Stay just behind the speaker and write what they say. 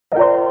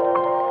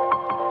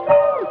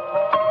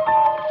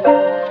Hello,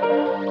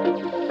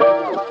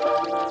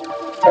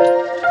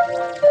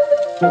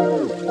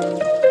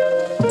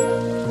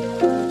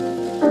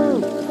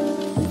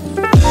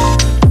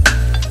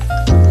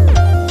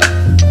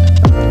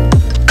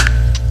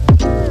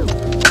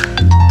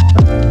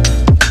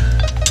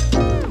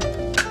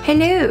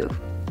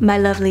 my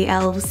lovely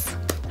elves.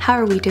 How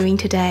are we doing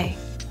today?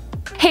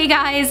 Hey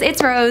guys,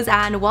 it's Rose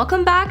and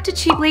welcome back to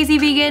Cheap Lazy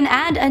Vegan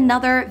and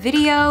another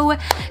video.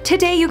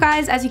 Today, you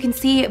guys, as you can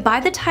see by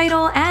the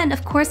title and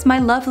of course my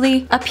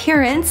lovely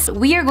appearance,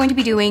 we are going to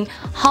be doing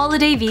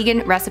holiday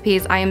vegan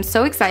recipes. I am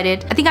so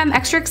excited. I think I'm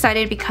extra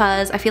excited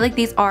because I feel like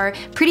these are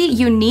pretty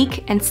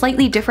unique and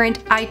slightly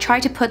different. I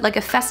try to put like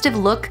a festive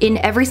look in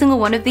every single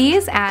one of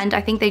these and I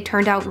think they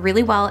turned out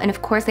really well, and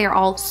of course they are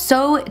all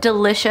so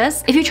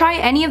delicious. If you try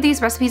any of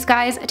these recipes,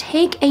 guys,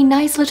 take a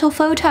nice little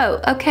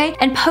photo, okay?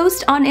 And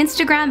post on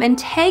Instagram and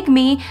tag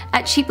me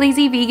at Cheap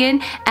Lazy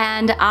Vegan,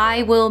 and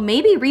I will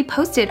maybe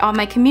repost it on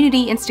my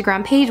community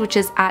Instagram page, which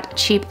is at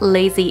Cheap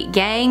Lazy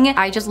Gang.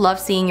 I just love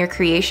seeing your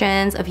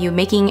creations of you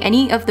making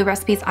any of the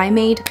recipes I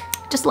made.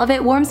 Just love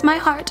it. Warms my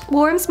heart,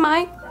 warms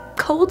my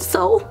cold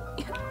soul.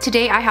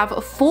 Today I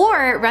have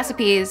 4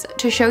 recipes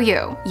to show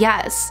you.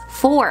 Yes,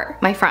 4,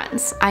 my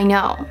friends. I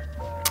know.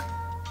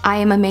 I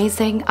am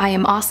amazing, I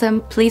am awesome.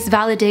 Please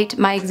validate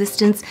my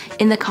existence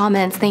in the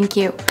comments, thank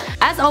you.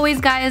 As always,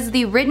 guys,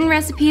 the written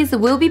recipes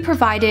will be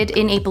provided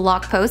in a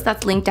blog post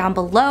that's linked down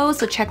below,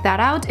 so check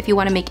that out if you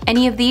want to make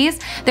any of these.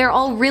 They're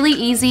all really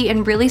easy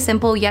and really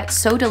simple, yet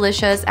so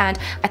delicious, and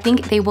I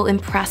think they will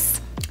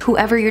impress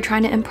whoever you're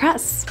trying to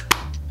impress.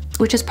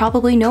 Which is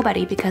probably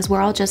nobody because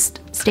we're all just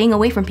staying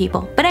away from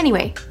people. But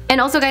anyway. And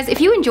also, guys, if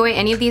you enjoy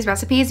any of these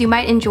recipes, you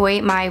might enjoy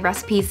my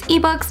recipes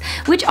ebooks,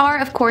 which are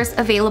of course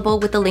available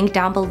with the link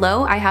down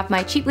below. I have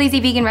my Cheap Lazy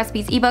Vegan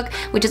Recipes ebook,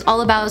 which is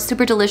all about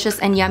super delicious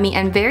and yummy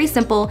and very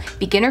simple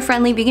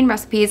beginner-friendly vegan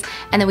recipes.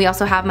 And then we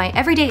also have my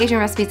Everyday Asian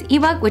Recipes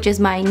ebook, which is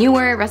my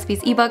newer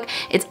recipes ebook.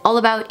 It's all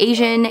about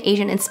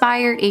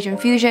Asian-inspired, Asian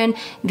fusion,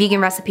 vegan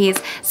recipes.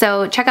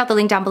 So check out the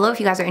link down below if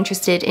you guys are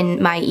interested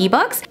in my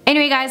ebooks.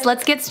 Anyway, guys,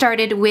 let's get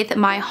started with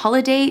my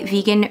holiday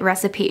vegan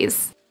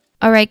recipes.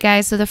 Alright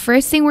guys, so the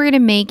first thing we're going to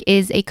make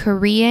is a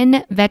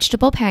Korean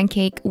vegetable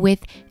pancake with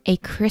a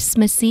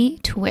Christmassy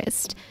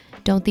twist.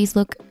 Don't these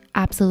look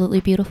absolutely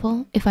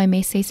beautiful, if I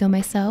may say so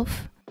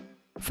myself?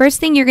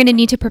 First thing you're going to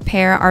need to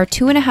prepare are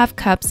 2.5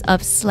 cups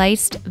of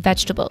sliced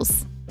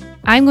vegetables.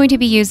 I'm going to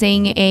be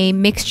using a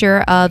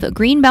mixture of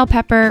green bell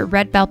pepper,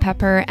 red bell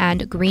pepper,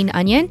 and green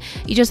onion.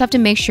 You just have to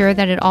make sure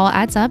that it all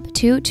adds up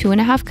to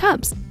 2.5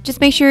 cups. Just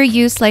make sure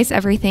you slice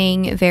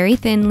everything very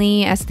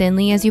thinly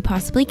as you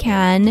possibly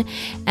can.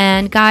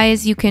 And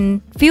guys, you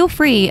can feel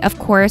free, of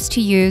course, to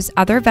use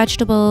other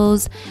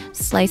vegetables.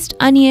 Sliced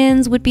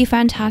onions would be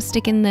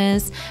fantastic in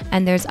this,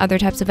 and there's other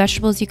types of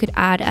vegetables you could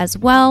add as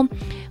well.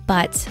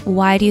 But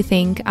why do you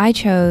think I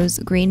chose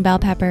green bell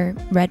pepper,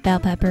 red bell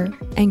pepper,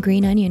 and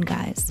green onion,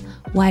 guys?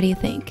 Why do you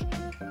think?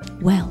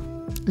 Well,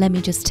 let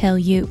me just tell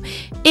you.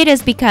 It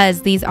is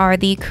because these are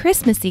the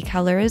Christmassy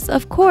colors,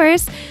 of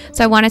course.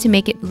 So I wanted to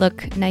make it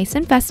look nice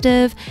and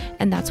festive,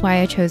 and that's why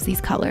I chose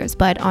these colors.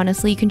 But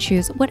honestly, you can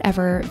choose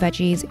whatever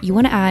veggies you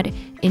want to add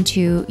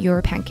into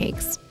your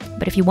pancakes.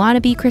 But if you want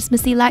to be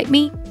Christmassy like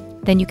me,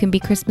 then you can be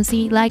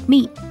Christmassy like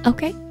me,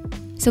 okay?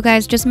 So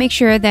guys, just make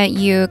sure that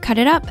you cut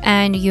it up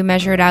and you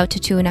measure it out to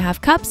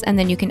 2.5 cups, and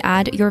then you can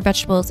add your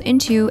vegetables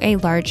into a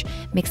large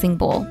mixing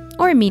bowl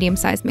or a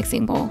medium-sized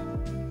mixing bowl,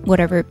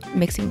 whatever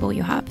mixing bowl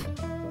you have.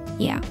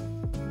 Yeah.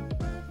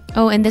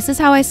 Oh, and this is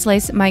how I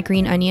slice my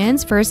green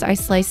onions. First, I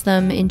slice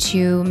them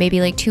into maybe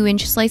like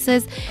 2-inch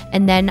slices,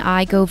 and then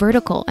I go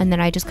vertical, and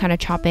then I just kind of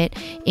chop it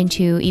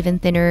into even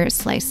thinner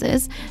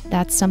slices.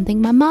 That's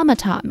something my mama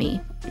taught me.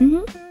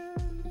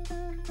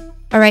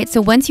 Alright,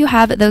 so once you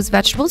have those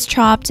vegetables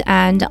chopped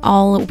and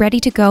all ready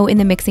to go in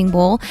the mixing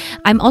bowl,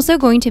 I'm also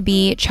going to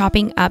be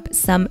chopping up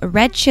some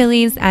red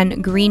chilies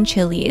and green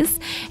chilies.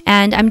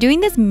 And I'm doing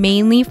this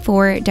mainly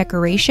for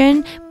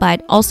decoration,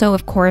 but also,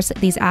 of course,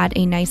 these add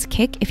a nice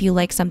kick if you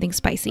like something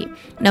spicy.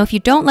 Now, if you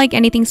don't like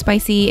anything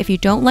spicy, if you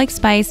don't like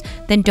spice,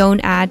 then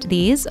don't add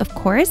these, of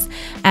course.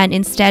 And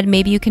instead,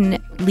 maybe you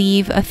can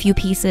leave a few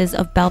pieces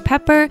of bell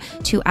pepper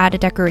to add a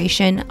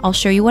decoration. I'll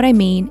show you what I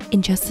mean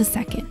in just a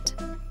second.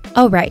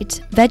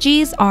 Alright,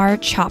 veggies are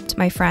chopped,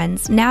 my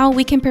friends. Now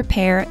we can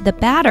prepare the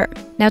batter.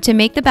 Now to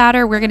make the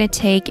batter, we're going to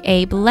take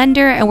a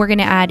blender and we're going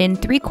to add in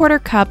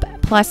 3/4 cup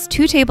plus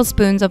 2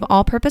 tablespoons of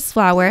all-purpose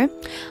flour,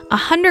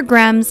 100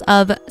 grams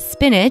of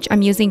spinach,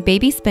 I'm using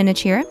baby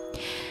spinach here,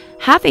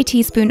 half a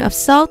teaspoon of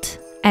salt,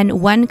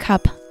 and 1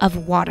 cup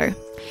of water.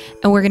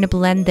 And we're going to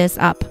blend this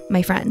up,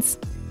 my friends.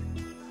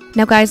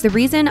 Now guys, the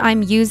reason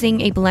I'm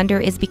using a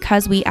blender is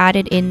because we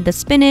added in the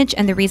spinach,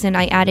 and the reason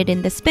I added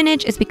in the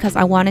spinach is because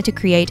I wanted to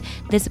create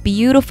this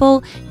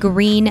beautiful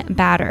green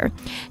batter.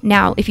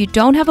 Now, if you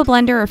don't have a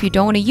blender, or if you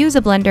don't want to use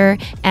a blender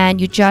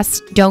and you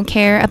just don't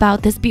care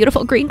about this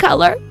beautiful green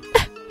color,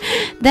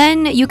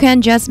 then you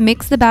can just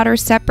mix the batter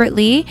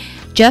separately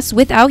just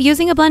without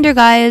using a blender,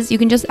 guys. You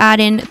can just add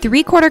in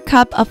 3/4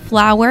 cup of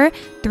flour,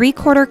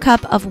 3/4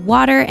 cup of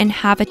water, and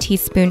half a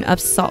teaspoon of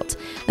salt.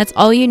 That's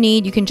all you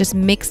need. You can just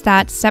mix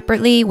that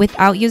separately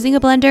without using a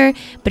blender.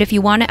 But if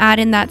you want to add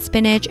in that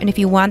spinach and if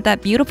you want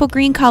that beautiful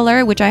green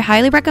color, which I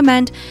highly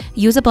recommend,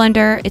 use a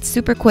blender. It's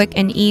super quick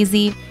and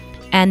easy.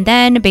 And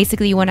then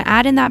basically you want to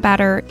add in that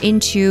batter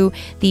into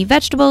the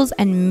vegetables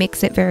and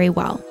mix it very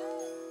well.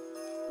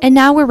 And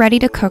now we're ready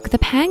to cook the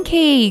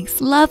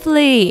pancakes.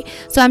 Lovely.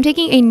 So I'm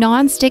taking a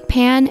non-stick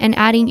pan and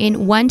adding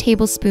in 1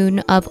 tablespoon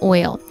of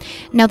oil.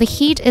 Now the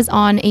heat is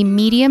on a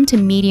medium to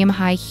medium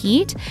high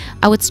heat.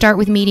 I would start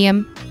with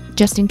medium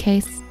just in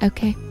case.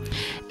 Okay.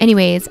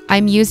 Anyways,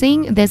 I'm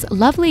using this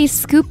lovely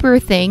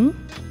scooper thing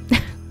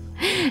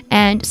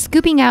and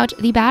scooping out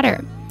the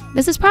batter.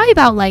 This is probably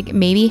about like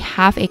maybe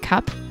half a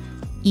cup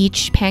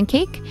each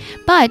pancake,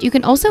 but you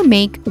can also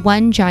make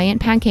 1 giant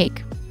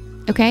pancake,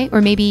 okay?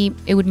 Or maybe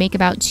it would make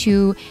about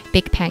 2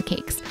 big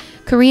pancakes.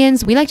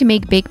 Koreans, we like to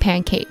make big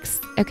pancakes,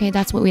 okay?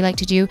 That's what we like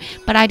to do,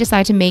 but I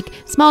decided to make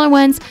smaller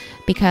ones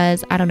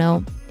because, I don't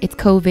know, it's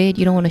COVID,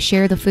 you don't want to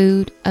share the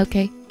food,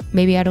 okay?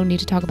 Maybe I don't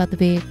need to talk about the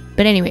vid,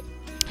 but anyway.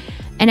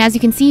 And as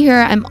you can see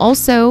here, I'm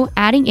also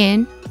adding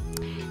in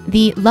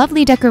the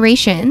lovely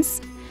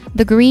decorations,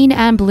 the green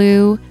and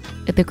blue,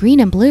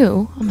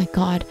 oh my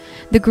god,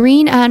 the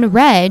green and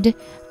red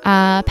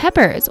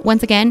peppers.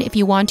 Once again, if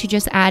you want to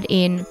just add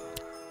in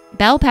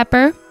bell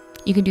pepper,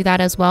 you can do that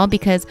as well,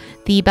 because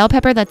the bell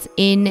pepper that's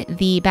in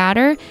the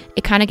batter,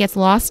 it kind of gets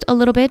lost a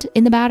little bit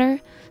in the batter.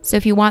 So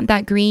if you want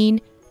that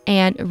green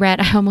and red,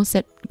 I almost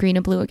said green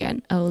and blue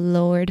again. Oh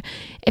Lord.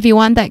 If you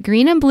want that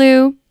green and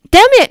blue,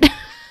 damn it!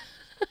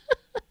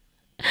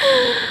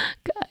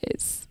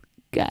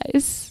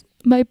 Guys,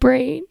 my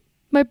brain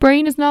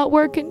is not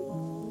working.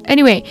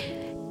 Anyway,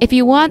 if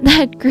you want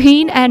that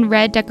green and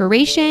red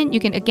decoration, you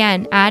can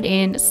again add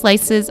in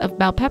slices of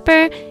bell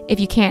pepper if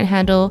you can't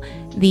handle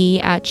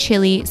the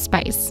chili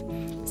spice.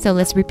 So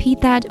let's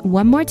repeat that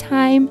one more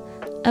time.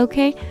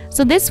 Okay,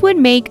 so this would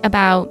make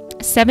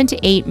about 7 to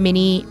 8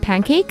 mini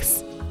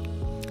pancakes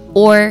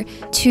or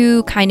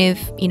 2 kind of,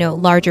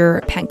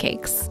 larger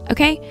pancakes.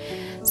 Okay.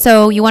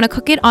 So you want to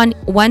cook it on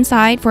one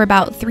side for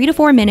about 3 to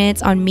 4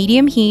 minutes on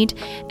medium heat,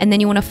 and then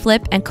you want to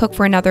flip and cook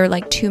for another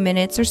like 2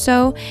 minutes or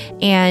so,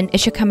 and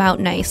it should come out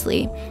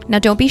nicely. Now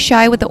don't be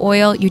shy with the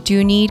oil. You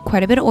do need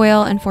quite a bit of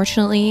oil,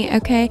 unfortunately,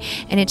 okay?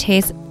 And it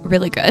tastes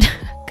really good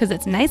because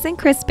it's nice and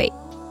crispy.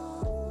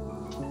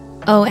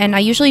 Oh, and I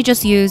usually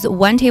just use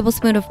 1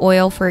 tablespoon of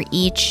oil for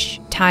each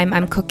time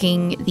I'm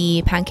cooking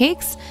the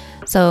pancakes.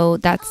 So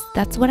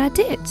that's what I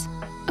did.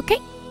 Okay?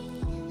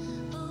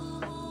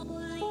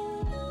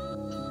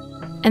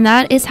 And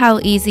that is how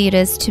easy it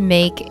is to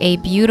make a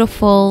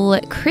beautiful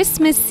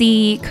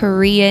Christmassy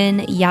Korean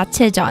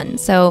yachaejeon.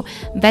 So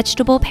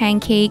vegetable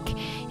pancake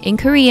in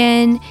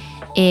Korean,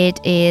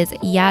 it is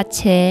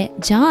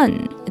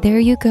yachaejeon. There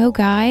you go,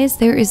 guys.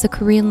 There is a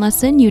Korean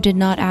lesson you did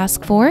not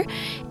ask for.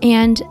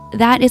 And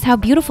that is how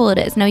beautiful it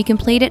is. Now you can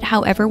plate it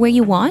however way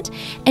you want.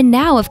 And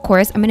now, of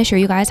course, I'm going to show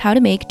you guys how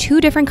to make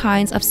 2 different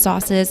kinds of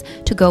sauces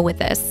to go with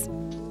this.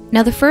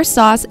 Now the first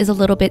sauce is a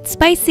little bit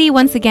spicy.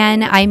 Once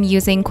again, I'm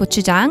using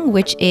gochujang,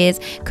 which is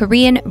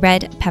Korean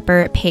red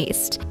pepper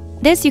paste.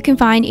 This you can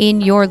find in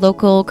your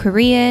local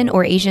Korean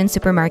or Asian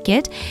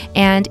supermarket.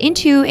 And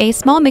into a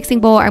small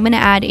mixing bowl, I'm going to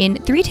add in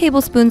 3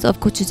 tablespoons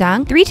of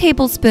gochujang, 3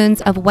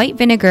 tablespoons of white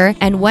vinegar,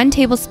 and 1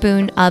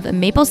 tablespoon of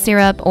maple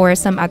syrup or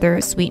some other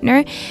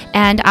sweetener.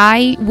 And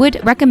I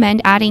would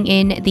recommend adding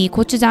in the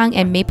gochujang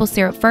and maple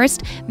syrup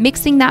first,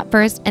 mixing that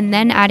first, and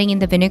then adding in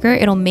the vinegar.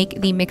 It'll make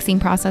the mixing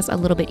process a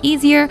little bit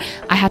easier.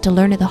 I had to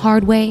learn it the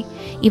hard way,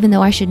 even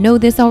though I should know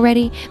this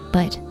already,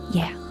 but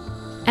yeah.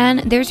 And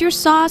there's your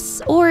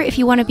sauce, or if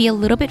you want to be a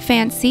little bit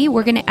fancy,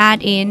 we're going to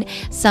add in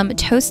some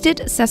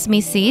toasted sesame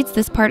seeds.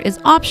 This part is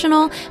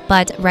optional,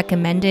 but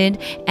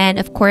recommended. And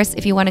of course,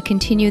 if you want to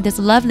continue this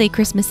lovely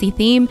Christmassy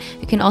theme,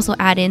 you can also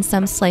add in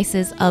some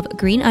slices of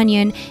green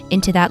onion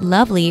into that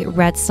lovely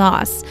red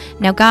sauce.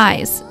 Now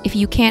guys, if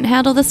you can't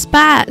handle the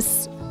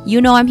spice,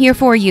 you know I'm here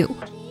for you.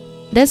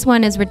 This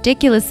one is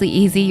ridiculously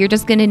easy. You're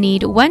just gonna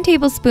need 1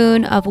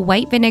 tablespoon of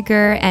white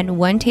vinegar and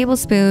 1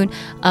 tablespoon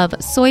of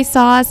soy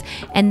sauce.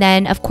 And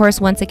then, of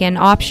course, once again,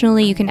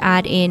 optionally, you can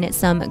add in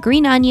some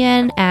green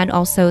onion and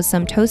also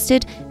some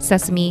toasted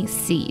sesame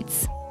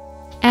seeds.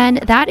 And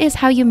that is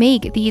how you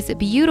make these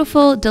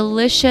beautiful,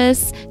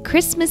 delicious,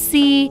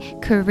 Christmassy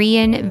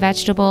Korean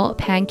vegetable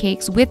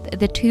pancakes with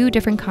the 2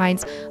 different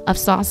kinds of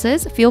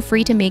sauces. Feel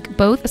free to make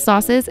both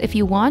sauces if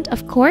you want,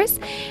 of course.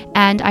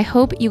 And I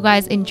hope you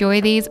guys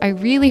enjoy these. I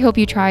really hope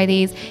you try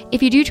these.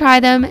 If you do try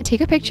them, take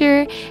a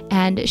picture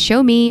and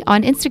show me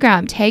on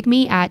Instagram. Tag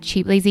me at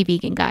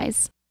CheapLazyVegan,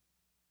 guys.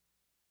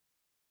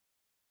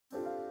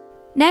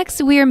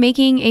 Next, we are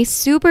making a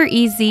super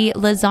easy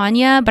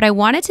lasagna, but I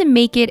wanted to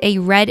make it a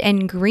red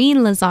and green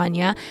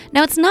lasagna.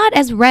 Now, it's not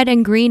as red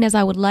and green as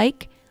I would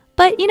like,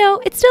 but you know,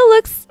 it still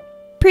looks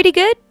pretty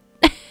good.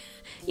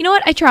 You know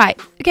what? I tried,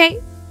 okay?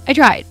 I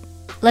tried.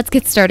 let's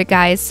get started,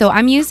 guys. So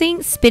I'm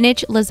using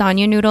spinach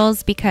lasagna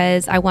noodles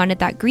because I wanted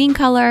that green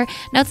color.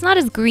 Now it's not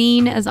as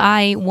green as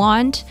I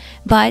want,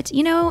 but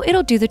you know,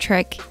 it'll do the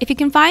trick. If you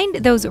can find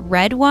those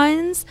red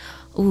ones,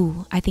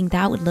 ooh, I think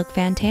that would look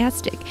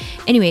fantastic.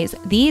 Anyways,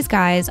 these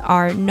guys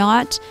are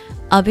not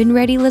oven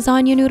ready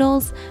lasagna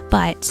noodles,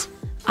 but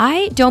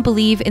I don't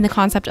believe in the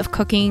concept of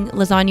cooking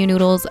lasagna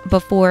noodles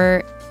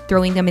before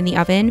throwing them in the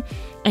oven.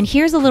 And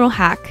here's a little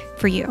hack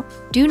for you.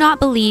 Do not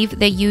believe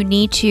that you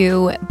need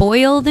to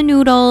boil the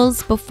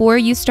noodles before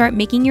you start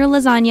making your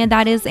lasagna.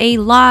 That is a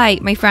lie,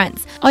 my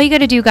friends. All you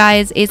gotta do,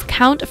 guys, is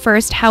count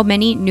first how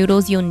many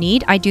noodles you'll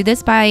need. I do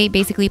this by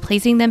basically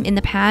placing them in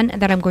the pan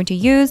that I'm going to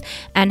use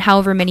and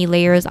however many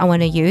layers I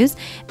wanna use.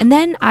 And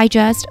then I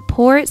just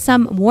pour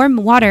some warm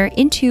water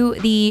into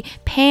the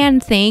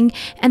pan thing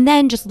and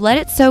then just let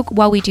it soak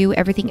while we do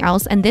everything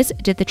else. And this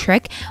did the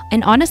trick.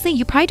 And honestly,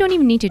 you probably don't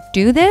even need to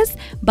do this,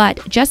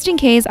 but just in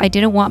case, I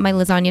didn't want my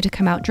lasagna to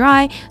come out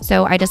dry,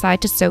 so I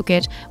decided to soak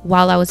it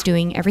while I was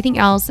doing everything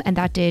else, and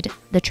that did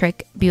the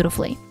trick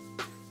beautifully.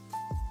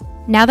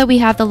 Now that we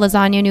have the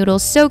lasagna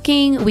noodles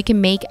soaking, we can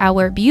make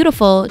our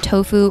beautiful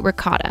tofu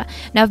ricotta.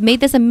 Now I've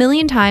made this a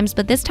million times,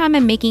 but this time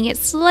I'm making it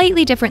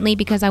slightly differently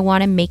because I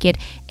want to make it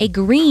a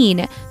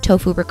green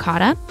tofu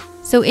ricotta.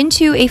 So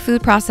into a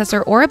food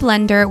processor or a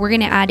blender, we're going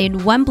to add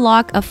in 1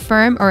 block of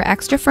firm or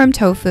extra firm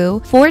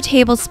tofu, 4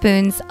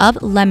 tablespoons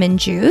of lemon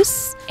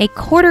juice, a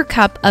 1/4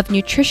 cup of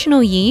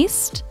nutritional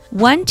yeast,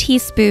 1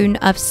 teaspoon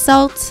of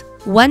salt,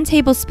 1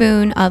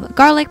 tablespoon of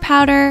garlic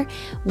powder,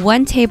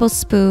 1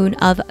 tablespoon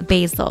of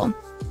basil.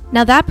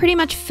 Now that pretty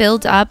much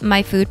filled up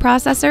my food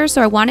processor, so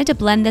I wanted to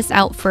blend this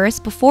out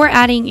first before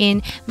adding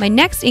in my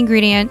next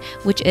ingredient,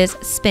 which is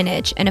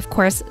spinach. And of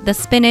course, the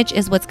spinach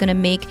is what's gonna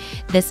make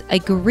this a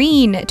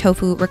green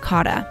tofu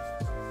ricotta.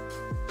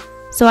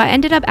 So I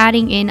ended up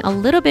adding in a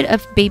little bit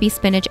of baby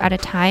spinach at a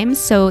time.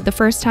 So the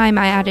first time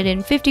I added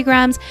in 50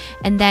 grams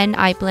and then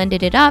I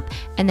blended it up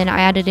and then I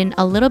added in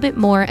a little bit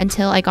more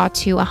until I got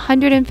to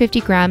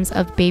 150 grams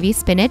of baby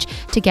spinach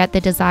to get the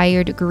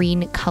desired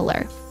green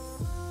color.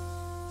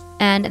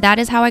 And that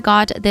is how I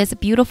got this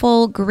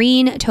beautiful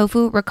green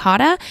tofu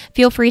ricotta.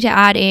 Feel free to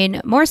add in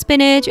more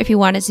spinach if you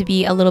want it to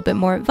be a little bit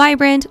more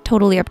vibrant,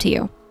 totally up to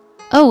you.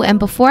 Oh, and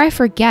before I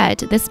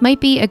forget, this might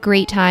be a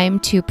great time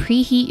to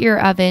preheat your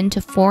oven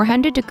to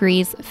 400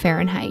 degrees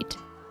Fahrenheit.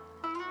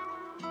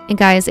 And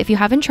guys, if you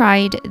haven't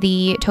tried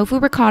the tofu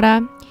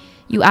ricotta,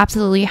 you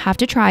absolutely have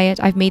to try it.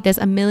 I've made this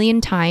a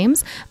million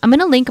times. I'm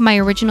gonna link my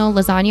original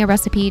lasagna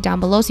recipe down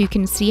below so you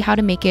can see how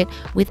to make it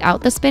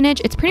without the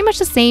spinach. It's pretty much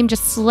the same,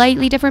 just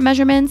slightly different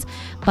measurements,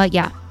 but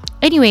yeah.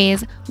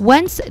 Anyways,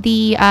 once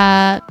the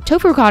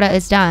tofu ricotta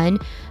is done,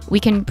 we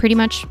can pretty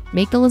much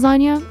make the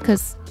lasagna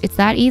because it's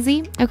that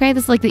easy. Okay,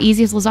 this is like the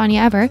easiest lasagna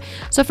ever.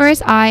 So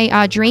first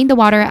I drained the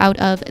water out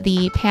of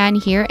the pan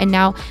here, and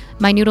now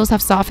my noodles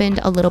have softened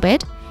a little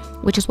bit,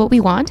 which is what we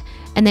want.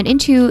 And then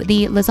into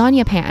the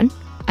lasagna pan,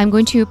 I'm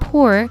going to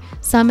pour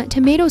some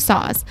tomato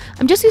sauce.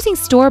 I'm just using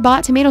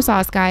store-bought tomato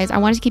sauce, guys. I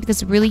wanted to keep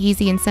this really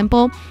easy and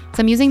simple.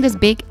 So I'm using this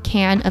big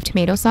can of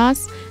tomato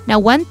sauce.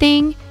 Now,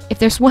 if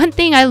there's one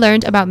thing I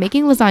learned about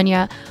making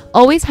lasagna,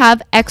 always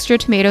have extra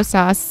tomato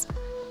sauce,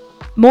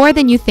 more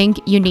than you think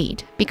you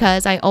need,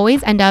 because I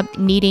always end up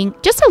needing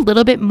just a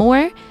little bit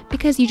more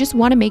because you just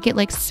want to make it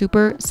like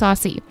super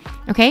saucy.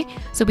 Okay,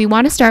 so we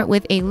want to start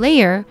with a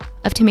layer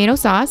of tomato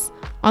sauce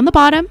on the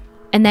bottom,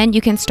 and then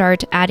you can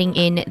start adding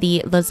in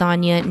the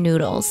lasagna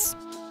noodles.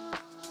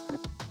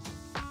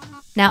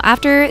 Now,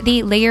 after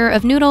the layer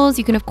of noodles,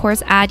 you can of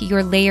course add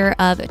your layer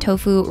of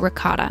tofu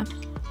ricotta.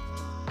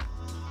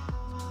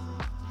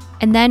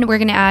 And then we're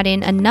gonna add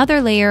in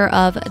another layer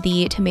of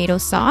the tomato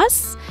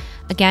sauce.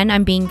 Again,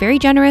 I'm being very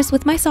generous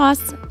with my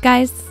sauce,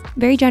 guys,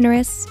 very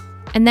generous.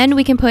 And then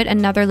we can put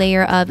another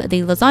layer of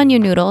the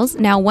lasagna noodles.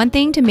 Now, one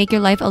thing to make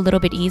your life a little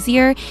bit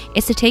easier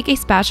is to take a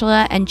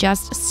spatula and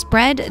just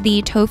spread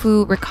the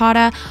tofu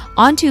ricotta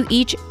onto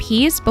each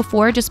piece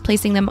before just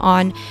placing them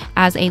on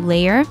as a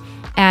layer.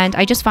 And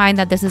I just find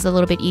that this is a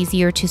little bit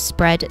easier to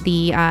spread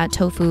the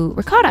tofu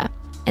ricotta.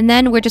 And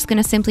then we're just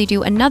going to simply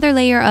do another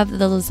layer of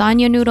the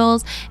lasagna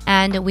noodles,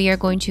 and we are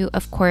going to,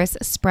 of course,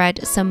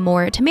 spread some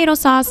more tomato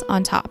sauce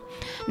on top.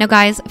 Now,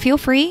 guys, feel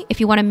free if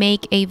you want to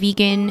make a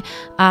vegan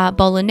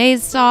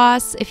bolognese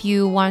sauce, if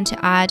you want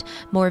to add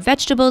more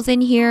vegetables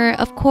in here,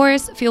 of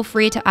course, feel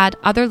free to add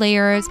other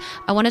layers.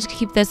 I wanted to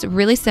keep this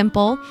really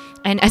simple.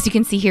 And as you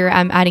can see here,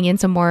 I'm adding in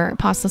some more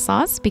pasta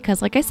sauce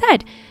because, like I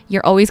said,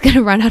 you're always going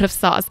to run out of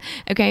sauce,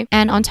 okay?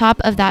 And on top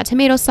of that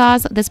tomato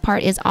sauce, this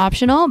part is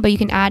optional, but you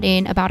can add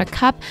in about a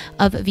cup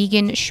of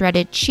vegan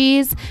shredded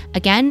cheese.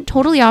 Again,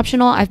 totally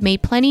optional. I've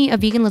made plenty of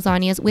vegan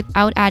lasagnas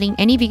without adding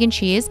any vegan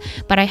cheese,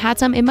 but I had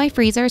some in my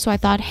freezer, so I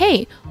thought,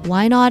 hey,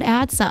 why not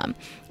add some?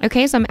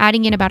 Okay, so I'm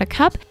adding in about a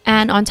cup.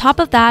 And on top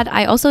of that,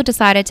 I also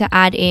decided to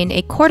add in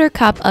a 1/4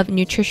 cup of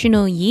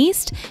nutritional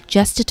yeast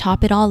just to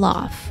top it all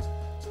off.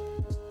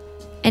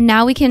 And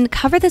now we can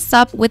cover this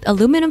up with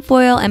aluminum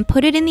foil and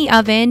put it in the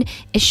oven.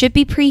 It should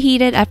be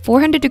preheated at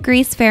 400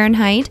 degrees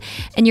Fahrenheit,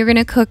 and you're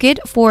gonna cook it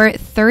for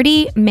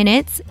 30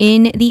 minutes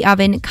in the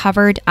oven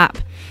covered up.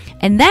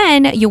 And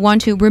then you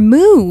want to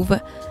remove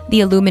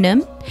the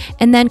aluminum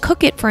and then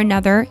cook it for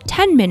another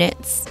 10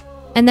 minutes.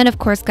 And then of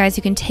course, guys,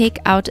 you can take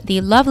out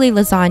the lovely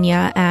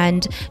lasagna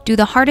and do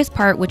the hardest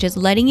part, which is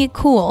letting it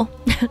cool.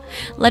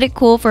 Let it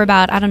cool for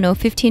about, I don't know,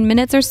 15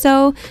 minutes or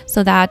so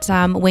that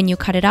when you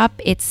cut it up,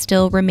 it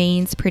still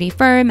remains pretty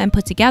firm and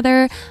put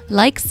together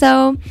like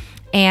so.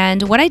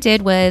 And what I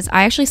did was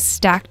I actually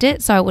stacked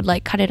it. So I would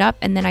like cut it up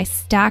and then I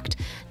stacked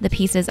the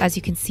pieces, as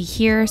you can see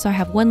here. So I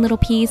have one little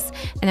piece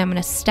and I'm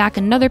gonna stack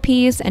another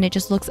piece, and it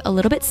just looks a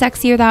little bit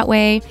sexier that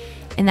way.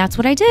 And that's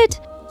what I did.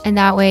 And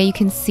that way you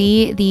can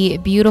see the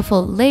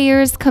beautiful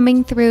layers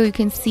coming through. You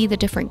can see the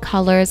different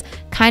colors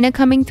kind of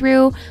coming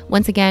through.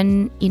 Once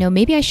again, you know,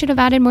 maybe I should have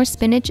added more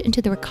spinach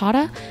into the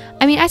ricotta.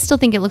 I mean, I still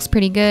think it looks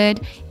pretty good,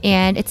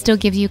 and it still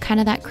gives you kind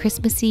of that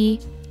Christmassy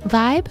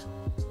vibe.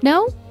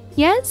 No?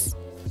 Yes?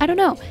 I don't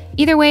know.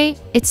 Either way,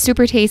 it's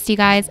super tasty,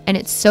 guys, and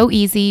it's so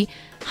easy.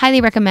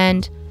 Highly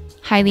recommend.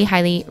 Highly,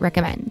 highly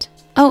recommend.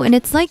 Oh, and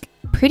it's like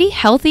pretty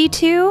healthy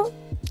too.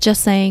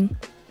 Just saying.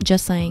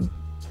 Just saying.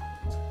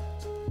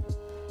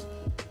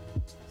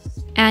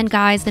 And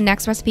guys, the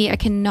next recipe, I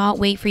cannot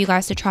wait for you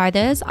guys to try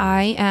this.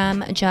 I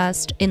am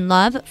just in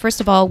love, first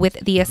of all, with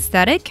the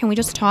aesthetic. Can we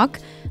just talk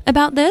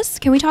about this?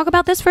 Can we talk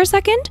about this for a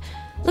second?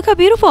 Look how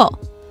beautiful.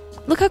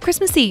 Look how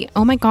Christmassy.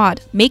 Oh my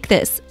God, make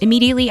this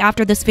immediately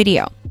after this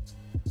video.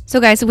 So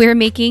guys, we're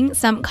making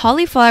some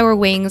cauliflower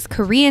wings,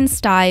 Korean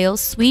style,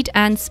 sweet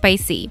and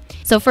spicy.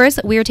 So first,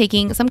 we're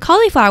taking some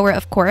cauliflower,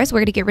 of course.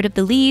 We're gonna get rid of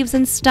the leaves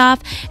and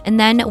stuff, and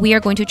then we are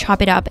going to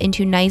chop it up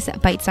into nice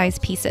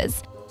bite-sized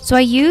pieces. So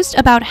I used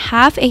about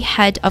half a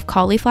head of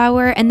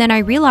cauliflower, and then I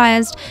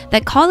realized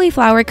that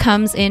cauliflower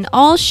comes in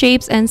all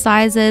shapes and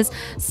sizes.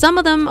 Some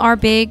of them are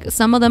big,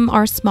 some of them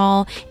are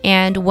small,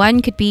 and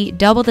one could be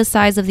double the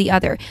size of the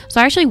other.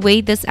 So I actually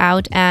weighed this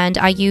out and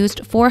I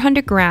used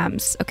 400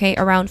 grams, okay,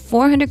 around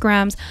 400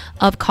 grams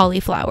of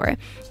cauliflower.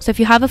 So if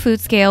you have a food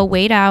scale,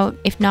 weigh it out.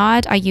 If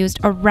not, I used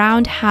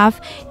around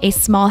half a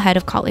small head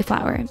of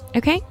cauliflower,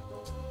 okay?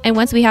 And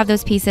once we have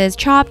those pieces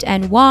chopped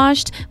and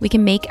washed, we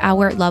can make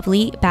our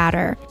lovely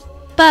batter.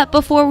 But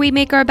before we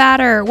make our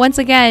batter, once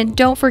again,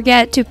 don't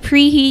forget to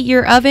preheat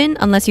your oven,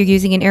 unless you're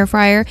using an air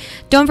fryer.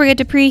 Don't forget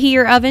to preheat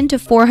your oven to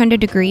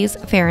 400 degrees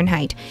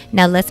Fahrenheit.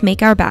 Now let's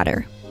make our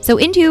batter. So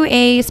into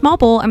a small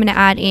bowl, I'm gonna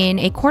add in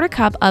a 1/4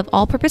 cup of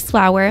all-purpose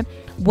flour,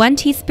 1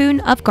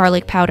 teaspoon of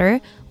garlic powder,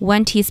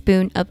 1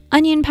 teaspoon of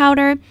onion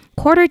powder,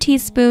 1/4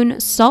 teaspoon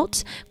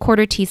salt,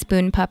 1/4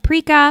 teaspoon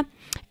paprika,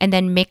 and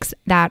then mix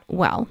that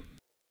well.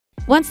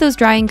 Once those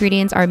dry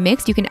ingredients are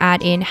mixed, you can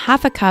add in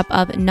 1/2 cup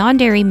of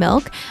non-dairy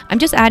milk. I'm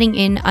just adding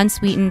in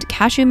unsweetened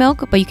cashew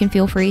milk, but you can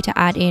feel free to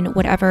add in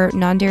whatever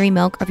non-dairy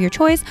milk of your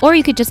choice, or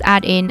you could just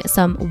add in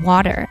some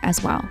water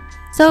as well.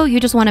 So you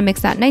just want to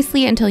mix that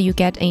nicely until you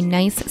get a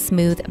nice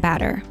smooth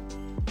batter.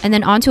 And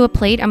then onto a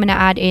plate, I'm going to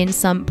add in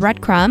some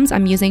breadcrumbs.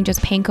 I'm using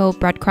just panko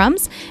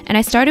breadcrumbs, and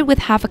I started with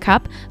 1/2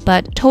 cup,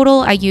 but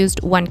total I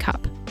used 1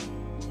 cup.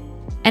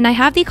 And I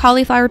have the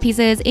cauliflower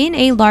pieces in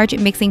a large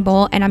mixing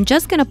bowl, and I'm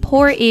just gonna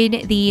pour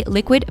in the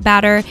liquid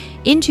batter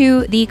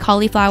into the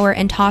cauliflower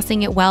and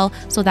tossing it well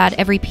so that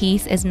every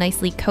piece is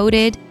nicely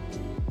coated.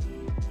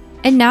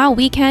 And now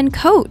we can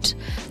coat.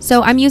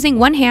 So I'm using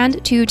one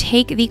hand to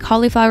take the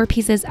cauliflower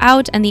pieces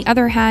out and the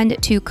other hand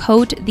to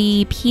coat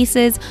the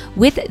pieces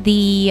with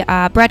the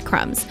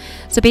breadcrumbs.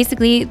 So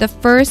basically the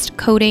first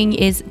coating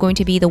is going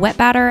to be the wet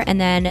batter,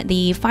 and then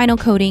the final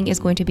coating is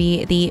going to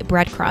be the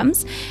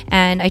breadcrumbs.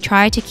 And I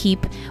try to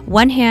keep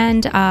one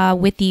hand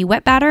with the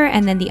wet batter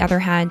and then the other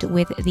hand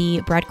with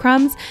the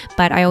breadcrumbs,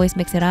 but I always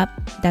mix it up.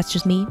 That's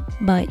just me,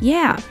 but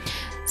yeah.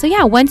 So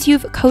yeah, once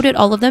you've coated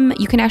all of them,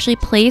 you can actually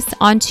place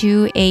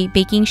onto a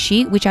baking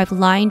sheet, which I've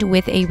lined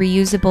with a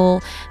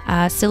reusable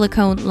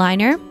silicone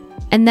liner.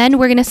 And then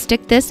we're gonna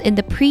stick this in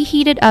the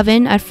preheated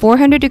oven at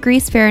 400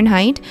 degrees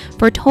Fahrenheit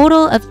for a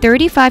total of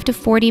 35 to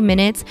 40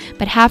 minutes,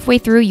 but halfway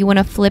through you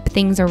wanna flip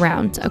things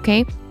around,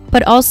 okay?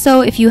 But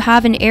also, if you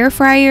have an air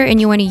fryer and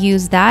you want to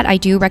use that, I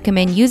do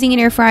recommend using an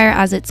air fryer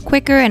as it's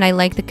quicker and I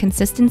like the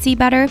consistency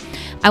better.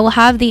 I will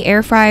have the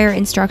air fryer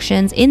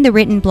instructions in the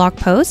written blog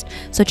post,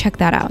 so check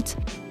that out.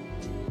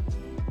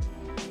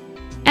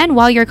 And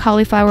while your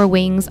cauliflower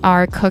wings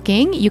are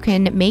cooking, you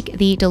can make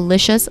the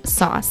delicious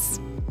sauce.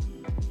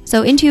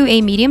 So into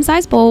a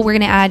medium-sized bowl, we're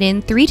going to add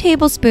in 3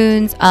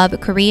 tablespoons of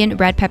Korean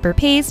red pepper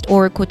paste,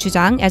 or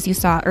gochujang, as you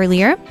saw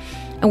earlier.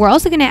 And we're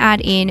also going to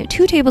add in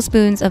 2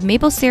 tablespoons of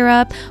maple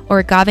syrup or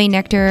agave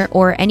nectar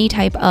or any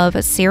type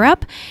of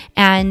syrup.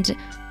 And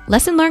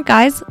lesson learned,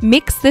 guys,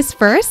 mix this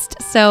first.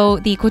 So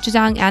the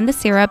gochujang and the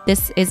syrup,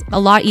 this is a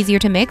lot easier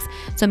to mix.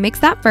 So mix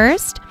that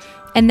first.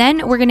 And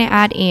then we're going to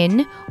add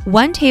in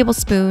 1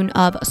 tablespoon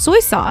of soy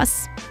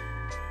sauce,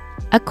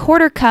 a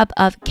 1/4 cup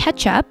of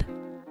ketchup,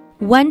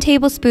 1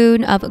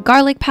 tablespoon of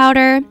garlic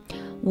powder,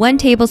 1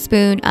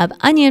 tablespoon of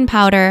onion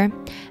powder,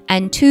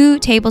 and 2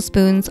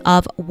 tablespoons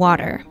of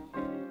water.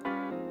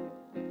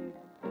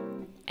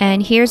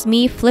 And here's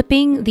me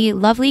flipping the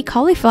lovely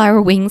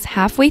cauliflower wings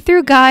halfway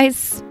through,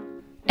 guys.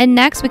 And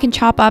next we can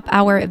chop up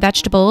our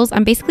vegetables.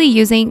 I'm basically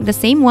using the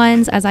same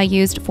ones as I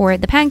used for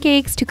the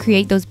pancakes to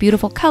create those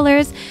beautiful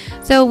colors.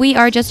 So we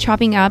are just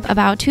chopping up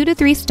about 2 to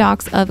 3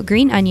 stalks of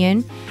green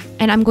onion,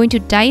 and I'm going to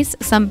dice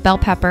some bell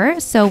pepper.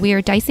 So we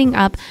are dicing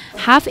up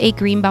half a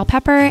green bell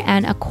pepper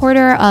and a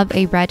quarter of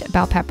a red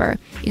bell pepper.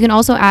 You can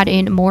also add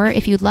in more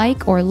if you'd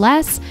like or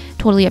less,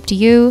 totally up to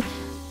you.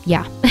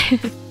 Yeah.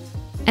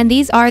 And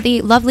these are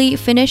the lovely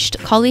finished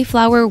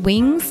cauliflower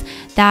wings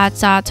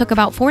that took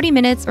about 40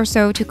 minutes or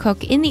so to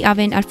cook in the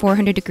oven at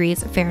 400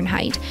 degrees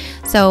Fahrenheit.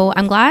 So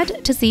I'm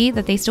glad to see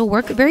that they still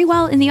work very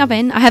well in the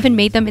oven. I haven't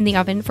made them in the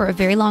oven for a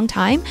very long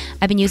time.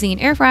 I've been using an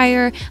air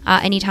fryer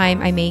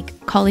anytime I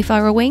make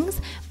cauliflower wings,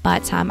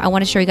 but I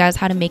want to show you guys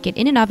how to make it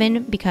in an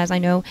oven because I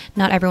know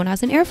not everyone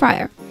has an air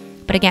fryer.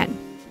 But again,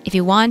 if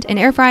you want an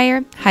air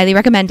fryer, highly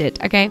recommend it,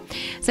 okay?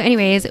 So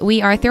anyways,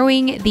 we are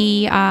throwing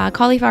the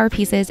cauliflower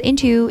pieces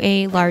into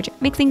a large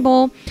mixing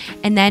bowl,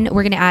 and then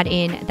we're gonna add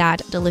in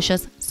that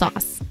delicious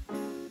sauce.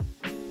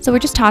 So we're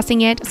just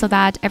tossing it so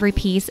that every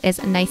piece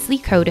is nicely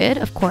coated,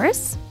 of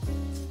course.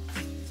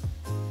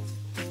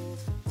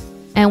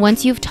 And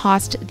once you've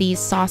tossed the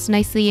sauce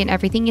nicely and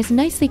everything is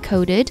nicely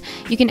coated,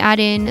 you can add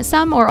in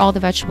some or all the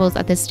vegetables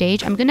at this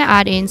stage. I'm going to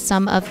add in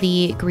some of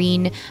the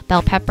green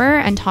bell pepper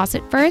and toss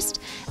it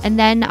first. And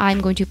then I'm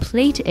going to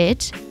plate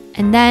it.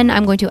 And then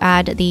I'm going to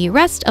add the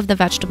rest of the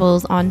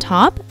vegetables on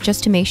top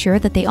just to make sure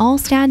that they all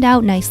stand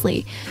out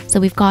nicely. So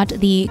we've got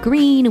the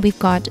green, we've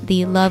got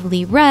the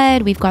lovely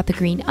red, we've got the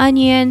green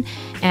onion,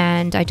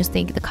 and I just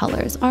think the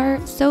colors are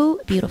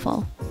so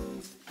beautiful.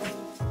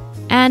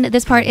 And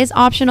this part is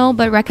optional,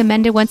 but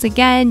recommended once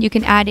again. You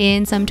can add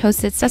in some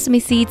toasted sesame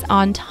seeds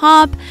on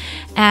top.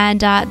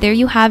 And there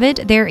you have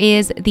it. There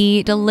is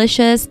the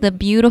delicious, the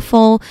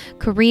beautiful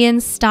Korean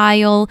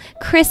style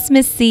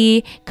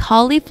Christmassy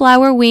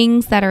cauliflower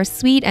wings that are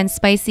sweet and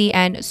spicy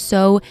and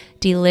so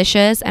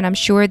delicious. And I'm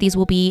sure these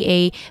will be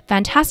a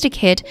fantastic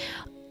hit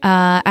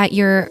at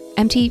your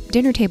empty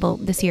dinner table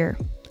this year.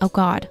 Oh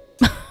God.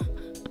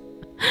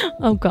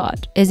 Oh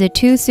God. Is it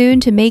too soon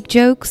to make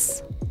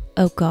jokes?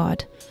 Oh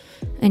God.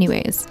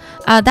 Anyways,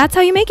 that's how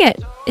you make it.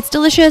 It's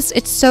delicious.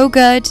 It's so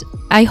good.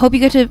 I hope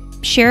you get to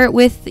share it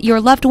with your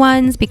loved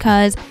ones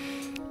because,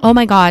 oh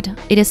my God,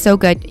 it is so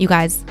good. You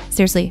guys,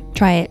 seriously,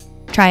 try it.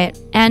 Try it.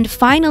 And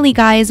finally,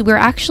 guys, we're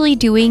actually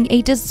doing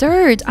a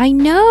dessert. I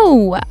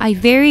know I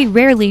very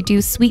rarely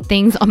do sweet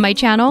things on my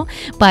channel,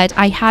 but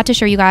I had to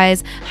show you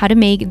guys how to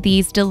make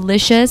these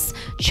delicious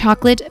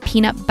chocolate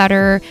peanut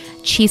butter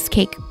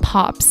cheesecake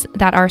pops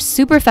that are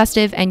super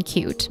festive and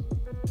cute.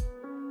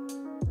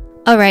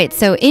 All right,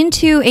 so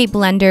into a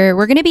blender,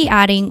 we're going to be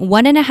adding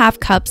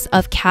 1.5 cups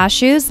of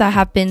cashews that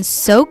have been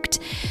soaked.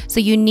 So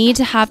you need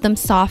to have them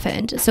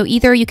softened. So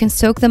either you can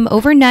soak them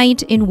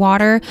overnight in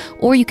water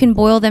or you can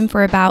boil them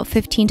for about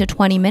 15 to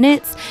 20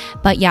 minutes.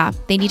 But yeah,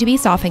 they need to be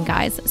softened,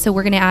 guys. So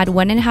we're going to add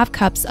 1.5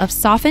 cups of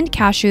softened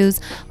cashews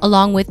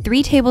along with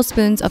 3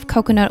 tablespoons of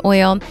coconut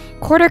oil,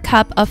 1/4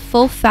 cup of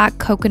full fat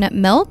coconut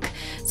milk.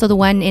 So the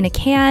one in a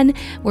can.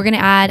 We're going to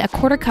add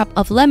 1/4 cup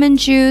of lemon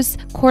juice,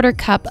 1/4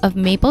 cup of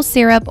maple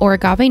syrup or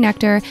agave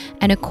nectar,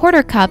 and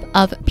 1/4 cup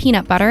of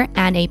peanut butter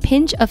and a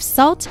pinch of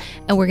salt.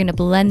 And we're going to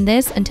blend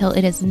this until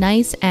it is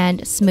nice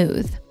and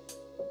smooth.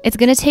 It's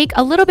going to take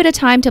a little bit of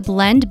time to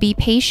blend. Be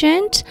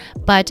patient,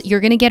 but you're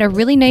going to get a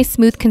really nice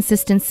smooth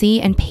consistency,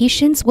 and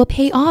patience will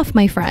pay off,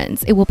 my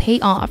friends. It will pay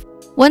off.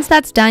 Once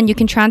that's done, you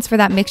can transfer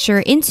that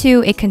mixture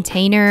into a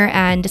container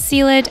and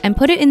seal it and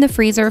put it in the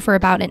freezer for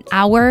about 1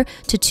 hour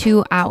to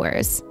 2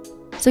 hours.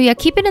 So yeah,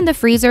 keep it in the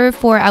freezer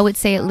for, I would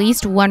say, at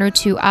least 1 or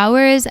 2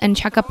 hours and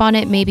check up on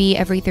it maybe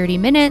every 30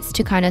 minutes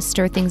to kind of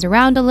stir things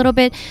around a little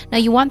bit. Now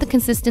you want the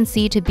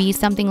consistency to be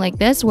something like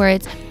this where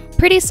it's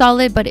pretty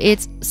solid, but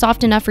it's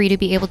soft enough for you to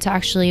be able to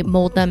actually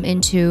mold them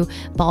into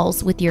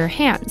balls with your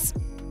hands.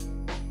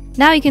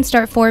 Now you can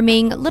start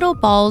forming little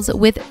balls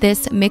with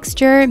this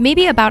mixture,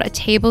 maybe about 1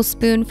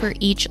 tablespoon for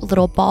each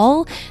little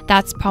ball.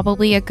 That's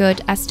probably a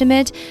good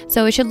estimate.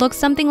 So it should look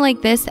something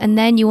like this, and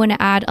then you want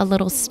to add a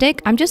little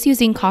stick. I'm just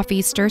using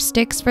coffee stir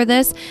sticks for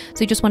this. So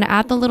you just want to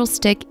add the little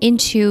stick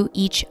into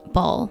each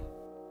ball.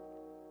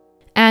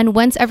 And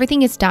once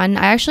everything is done,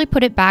 I actually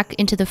put it back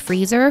into the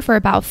freezer for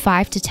about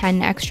 5 to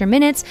 10 extra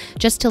minutes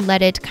just to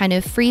let it kind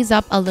of freeze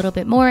up a little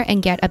bit more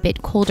and get a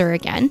bit colder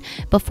again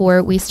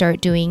before we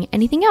start doing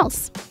anything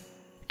else.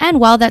 And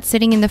while that's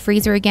sitting in the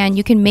freezer again,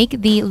 you can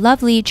make the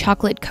lovely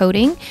chocolate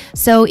coating.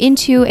 So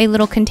into a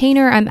little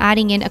container, I'm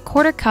adding in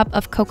 1/4 cup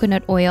of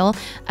coconut oil,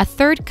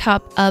 1/3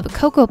 cup of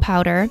cocoa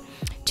powder,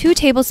 2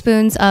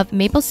 tablespoons of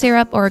maple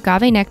syrup or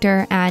agave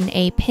nectar, and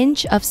a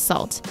pinch of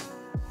salt.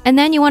 And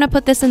then you want to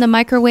put this in the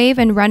microwave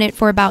and run it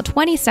for about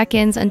 20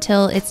 seconds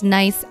until it's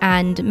nice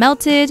and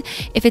melted.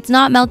 If it's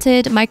not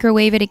melted,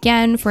 microwave it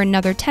again for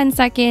another 10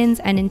 seconds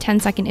and in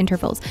 10-second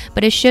intervals.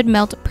 But it should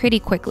melt pretty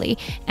quickly,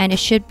 and it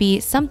should be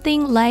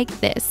something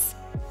like this.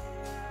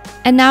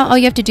 And now all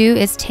you have to do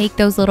is take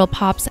those little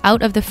pops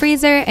out of the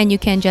freezer and you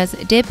can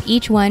just dip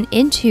each one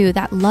into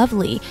that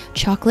lovely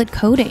chocolate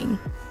coating.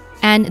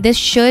 And this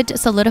should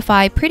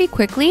solidify pretty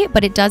quickly,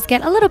 but it does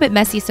get a little bit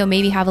messy, so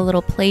maybe have a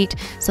little plate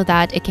so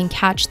that it can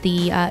catch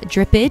the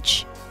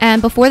drippage. And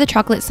before the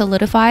chocolate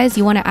solidifies,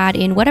 you want to add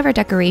in whatever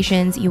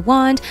decorations you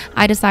want.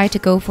 I decided to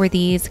go for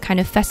these kind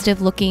of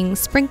festive looking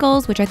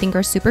sprinkles, which I think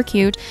are super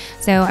cute.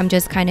 So I'm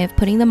just kind of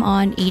putting them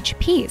on each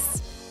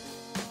piece.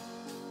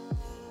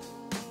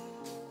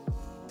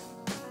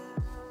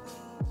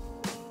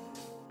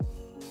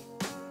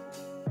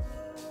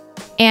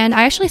 And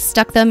I actually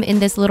stuck them in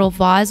this little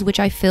vase, which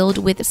I filled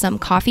with some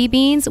coffee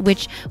beans,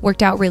 which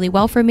worked out really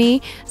well for me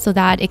so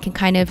that it can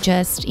kind of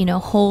just, you know,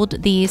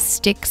 hold these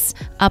sticks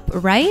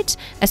upright,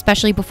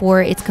 especially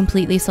before it's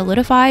completely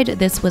solidified.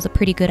 This was a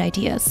pretty good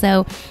idea.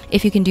 So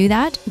if you can do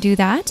that, do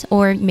that.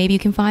 Or maybe you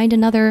can find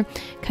another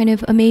kind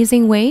of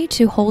amazing way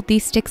to hold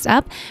these sticks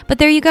up. But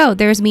there you go.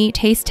 There's me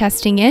taste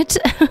testing it.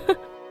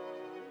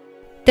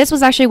 This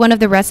was actually one of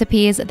the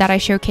recipes that I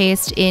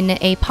showcased in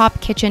a Pop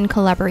Kitchen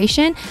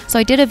collaboration. So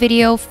I did a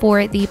video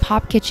for the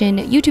Pop Kitchen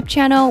YouTube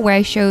channel where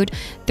I showed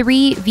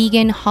 3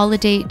 vegan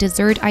holiday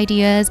dessert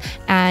ideas,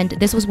 and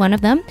this was one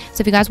of them.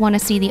 So if you guys want to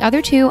see the other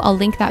 2, I'll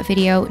link that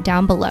video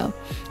down below.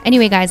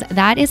 Anyway, guys,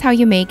 that is how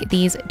you make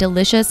these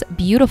delicious,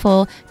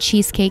 beautiful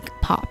cheesecake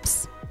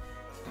pops.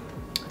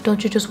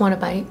 Don't you just want a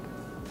bite?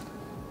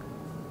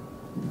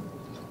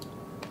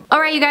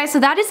 Alright you guys, so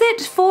that is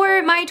it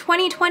for my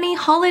 2020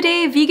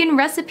 holiday vegan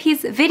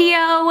recipes video.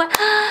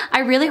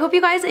 I really hope you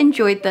guys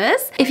enjoyed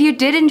this. If you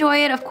did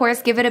enjoy it, of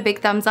course, give it a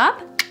big thumbs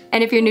up.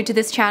 And if you're new to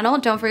this channel,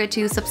 don't forget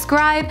to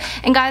subscribe.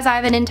 And guys, I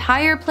have an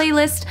entire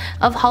playlist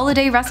of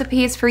holiday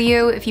recipes for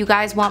you. If you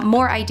guys want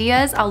more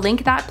ideas, I'll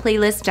link that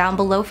playlist down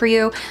below for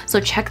you. So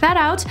check that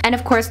out. And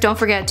of course, don't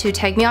forget to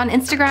tag me on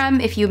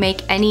Instagram if you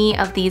make any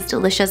of these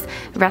delicious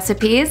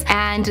recipes.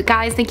 And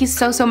guys, thank you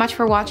so much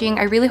for watching.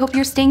 I really hope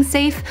you're staying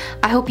safe.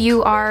 I hope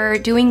you are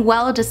doing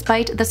well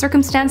despite the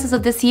circumstances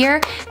of this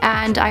year.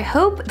 And I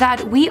hope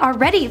that we are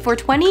ready for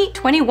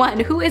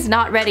 2021. Who is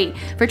not ready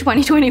for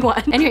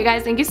 2021? Anyway,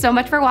 guys, thank you so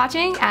much for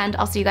watching, and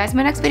I'll see you guys in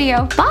my next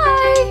video.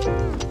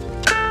 Bye!